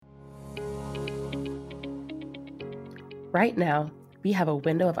Right now, we have a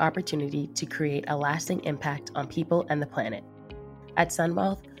window of opportunity to create a lasting impact on people and the planet. At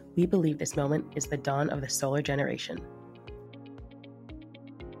Sunwealth, we believe this moment is the dawn of the solar generation.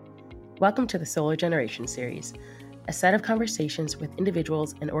 Welcome to the Solar Generation series, a set of conversations with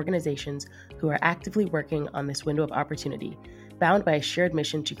individuals and organizations who are actively working on this window of opportunity, bound by a shared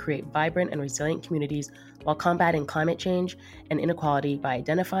mission to create vibrant and resilient communities while combating climate change and inequality by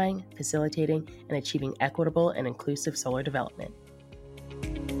identifying, facilitating, and achieving equitable and inclusive solar development.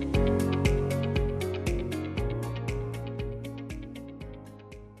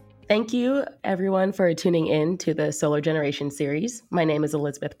 Thank you, everyone, for tuning in to the Solar Generation series. My name is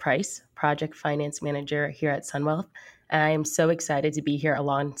Elizabeth Price, Project Finance Manager here at Sunwealth, and I am so excited to be here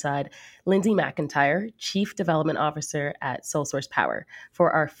alongside Lindsey McEntire, Chief Development Officer at SolSource Power,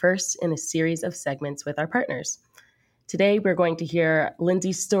 for our first in a series of segments with our partners. Today, we're going to hear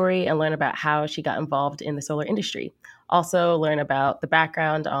Lindsey's story and learn about how she got involved in the solar industry. Also, learn about the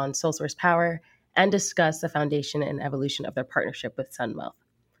background on SolSource Power and discuss the foundation and evolution of their partnership with Sunwealth.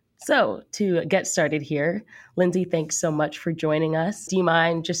 So to get started here, Lindsey, thanks so much for joining us. Do you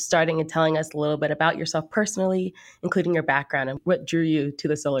mind just starting and telling us a little bit about yourself personally, including your background and what drew you to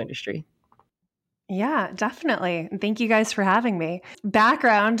the solar industry? Yeah, definitely. Thank you guys for having me.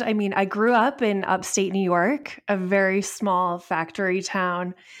 Background, I grew up in upstate New York, a very small factory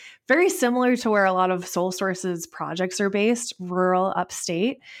town, very similar to where a lot of SolSource's projects are based, rural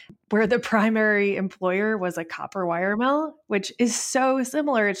upstate, where the primary employer was a copper wire mill, which is so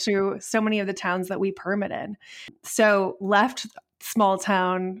similar to so many of the towns that we permit in. So left small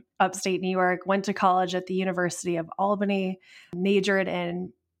town upstate New York, went to college at the University of Albany, majored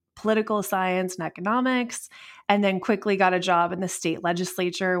in political science and economics, and then quickly got a job in the state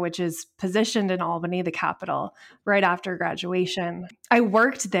legislature, which is positioned in Albany, the capital, right after graduation. I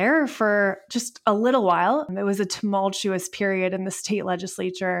worked there for just a little while. It was a tumultuous period in the state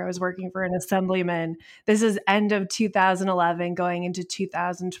legislature. I was working for an assemblyman. This is end of 2011, going into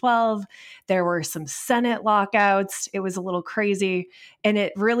 2012. There were some Senate lockouts. It was a little crazy, and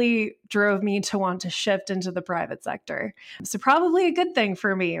it really drove me to want to shift into the private sector. So probably a good thing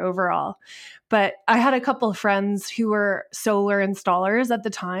for me overall. But I had a couple of friends who were solar installers at the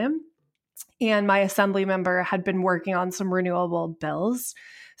time, and my assembly member had been working on some renewable bills.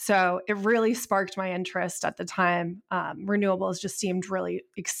 So it really sparked my interest at the time. Renewables just seemed really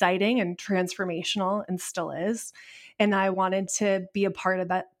exciting and transformational, and still is. And I wanted to be a part of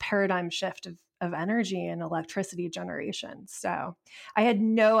that paradigm shift of energy and electricity generation. So I had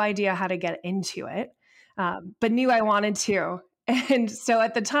no idea how to get into it, but knew I wanted to. And so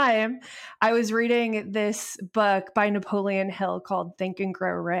at the time, I was reading this book by Napoleon Hill called Think and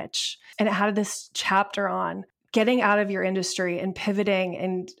Grow Rich. And it had this chapter on getting out of your industry and pivoting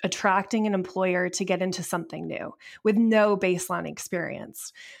and attracting an employer to get into something new with no baseline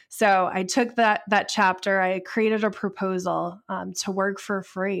experience. So I took that chapter, I created a proposal to work for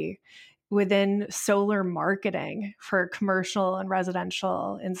free within solar marketing for commercial and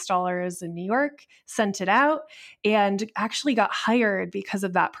residential installers in New York, sent it out, and actually got hired because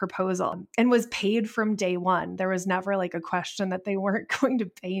of that proposal and was paid from day one. There was never like a question that they weren't going to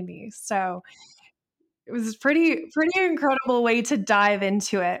pay me. So it was pretty incredible way to dive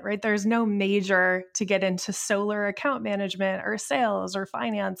into it, right? There's no major to get into solar account management or sales or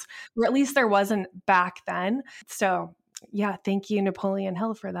finance, or at least there wasn't back then. So yeah, thank you, Napoleon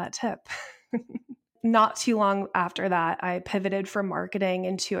Hill, for that tip. Not too long after that, I pivoted from marketing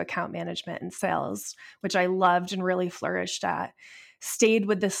into account management and sales, which I loved and really flourished at. Stayed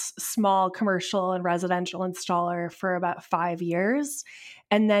with this small commercial and residential installer for about 5 years,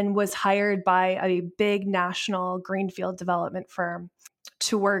 and then was hired by a big national greenfield development firm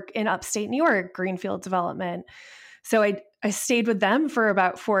to work in upstate New York, greenfield development. So I stayed with them for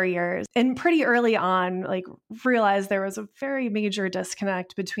about 4 years, and pretty early on, realized there was a very major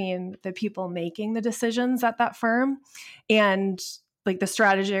disconnect between the people making the decisions at that firm and the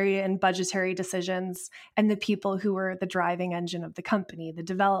strategy and budgetary decisions and the people who were the driving engine of the company, the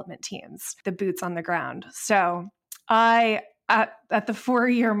development teams, the boots on the ground. So I, at the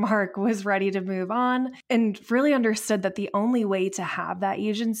 4-year mark, was ready to move on and really understood that the only way to have that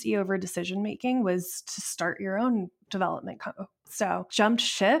agency over decision making was to start your own development co. So jumped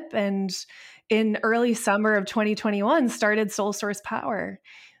ship, and in early summer of 2021 started SolSource Power.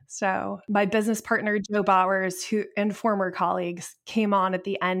 So my business partner, Joe Bowers, and former colleagues came on at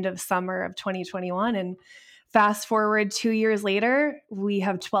the end of summer of 2021 and Fast forward 2 years later, we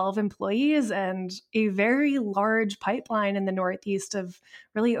have 12 employees and a very large pipeline in the Northeast of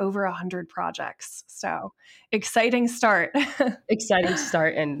really over 100 projects. So exciting start. Exciting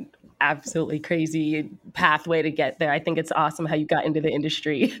start and absolutely crazy pathway to get there. I think it's awesome how you got into the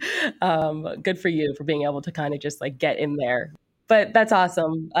industry. Good for you for being able to kind of just like get in there. But that's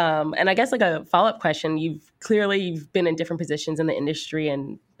awesome. And I guess like a follow-up question, you've been in different positions in the industry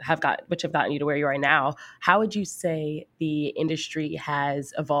and which have gotten you to where you are now. How would you say the industry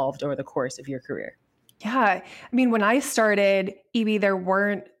has evolved over the course of your career? Yeah. I mean, when I started EB, there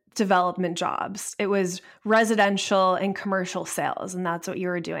weren't development jobs. It was residential and commercial sales, and that's what you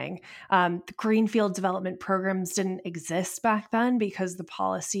were doing. The greenfield development programs didn't exist back then because the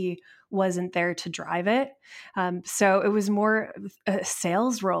policy wasn't there to drive it. So it was more a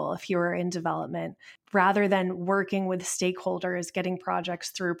sales role if you were in development rather than working with stakeholders, getting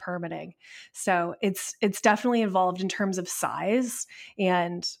projects through permitting. So it's definitely evolved in terms of size.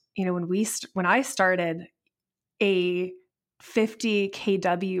 And when I started, a 50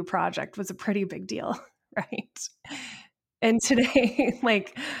 kW project was a pretty big deal, right? And today,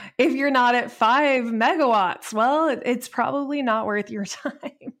 like, if you're not at 5 megawatts, well, it's probably not worth your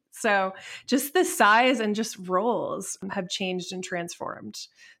time. So, just the size and just roles have changed and transformed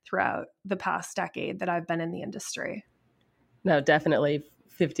throughout the past decade that I've been in the industry. No, definitely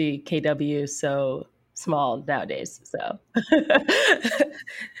 50 kW, so small nowadays. So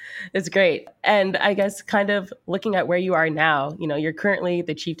it's great. And I guess kind of looking at where you are now, you're currently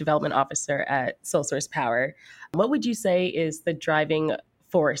the Chief Development Officer at Sole Source Power. What would you say is the driving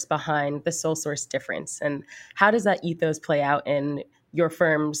force behind the Sole Source difference? And how does that ethos play out in your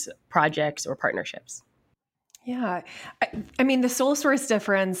firm's projects or partnerships? Yeah. I mean, the sole source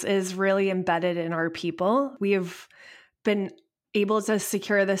difference is really embedded in our people. We have been able to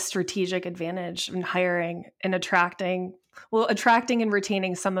secure this strategic advantage in hiring and attracting and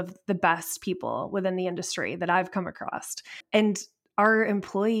retaining some of the best people within the industry that I've come across. And our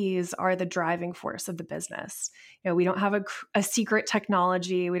employees are the driving force of the business. We don't have a secret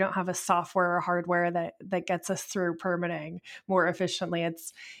technology. We don't have a software or hardware that gets us through permitting more efficiently.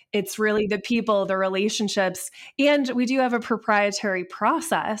 It's really the people, the relationships, and we do have a proprietary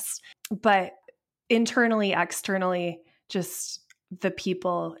process, but internally, externally, just the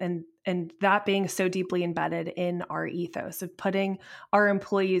people and that being so deeply embedded in our ethos of putting our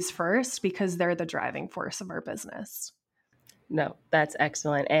employees first because they're the driving force of our business. No, that's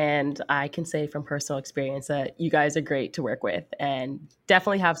excellent. And I can say from personal experience that you guys are great to work with and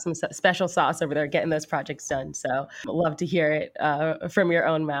definitely have some special sauce over there getting those projects done. So love to hear it from your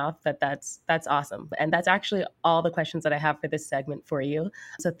own mouth that's awesome. And that's actually all the questions that I have for this segment for you.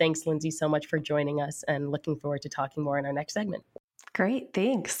 So thanks, Lindsey, so much for joining us and looking forward to talking more in our next segment. Great.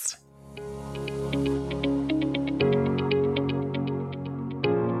 Thanks.